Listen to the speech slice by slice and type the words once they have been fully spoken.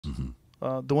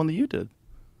the one that you did.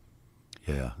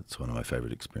 Yeah, it's one of my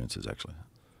favorite experiences, actually.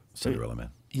 Cinderella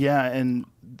Man. Yeah, and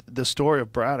the story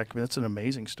of Braddock, I mean, that's an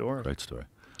amazing story. Great story.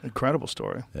 Incredible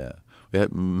story. Yeah. We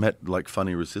had met like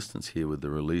funny resistance here with the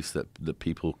release that the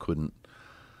people couldn't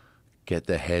get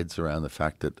their heads around the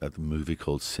fact that a movie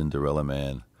called Cinderella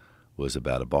Man was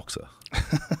about a boxer.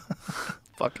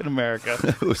 Fucking America.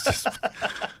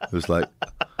 It was like,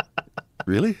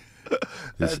 really?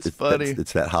 That's funny.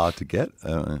 It's that hard to get?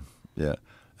 Yeah.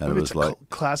 And I mean, it was like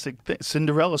classic thing.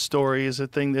 Cinderella story is a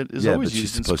thing that is always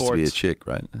used in sports. Yeah, but she's supposed to be a chick,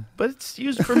 right? But it's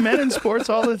used for men in sports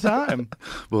all the time.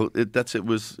 Well, it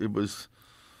was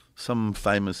some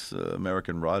famous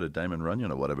American writer, Damon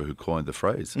Runyon or whatever, who coined the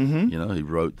phrase. Mm-hmm. You know, he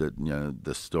wrote that, you know,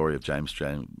 the story of James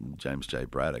J.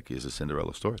 Braddock is a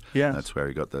Cinderella story. Yeah. That's where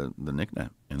he got the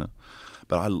nickname, you know.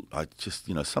 But I just,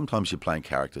 you know, sometimes you're playing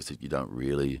characters that you don't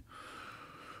really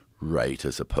rate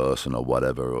as a person or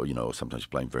whatever, or, you know, sometimes you're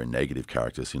playing very negative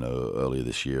characters. You know, earlier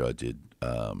this year I did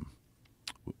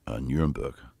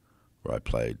Nuremberg, where I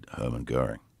played Hermann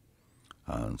Goering.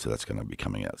 So that's going to be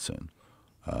coming out soon.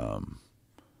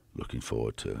 Looking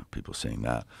forward to people seeing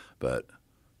that. But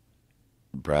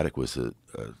Braddock was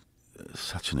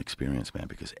such an experience, man,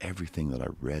 because everything that I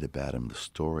read about him, the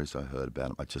stories I heard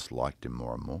about him, I just liked him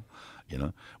more and more, you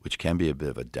know, which can be a bit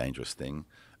of a dangerous thing.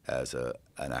 As an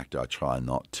actor, I try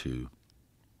not to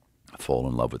fall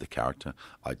in love with the character.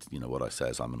 You know, what I say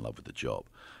is I'm in love with the job,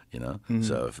 you know. Mm-hmm.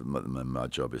 So if my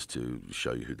job is to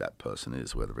show you who that person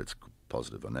is, whether it's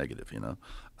positive or negative, you know.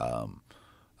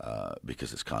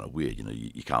 Because it's kind of weird, you know,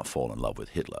 you can't fall in love with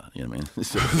Hitler, you know what I mean? It's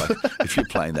sort of like if you're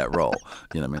playing that role,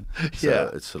 you know what I mean? So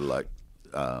yeah. It's sort of like,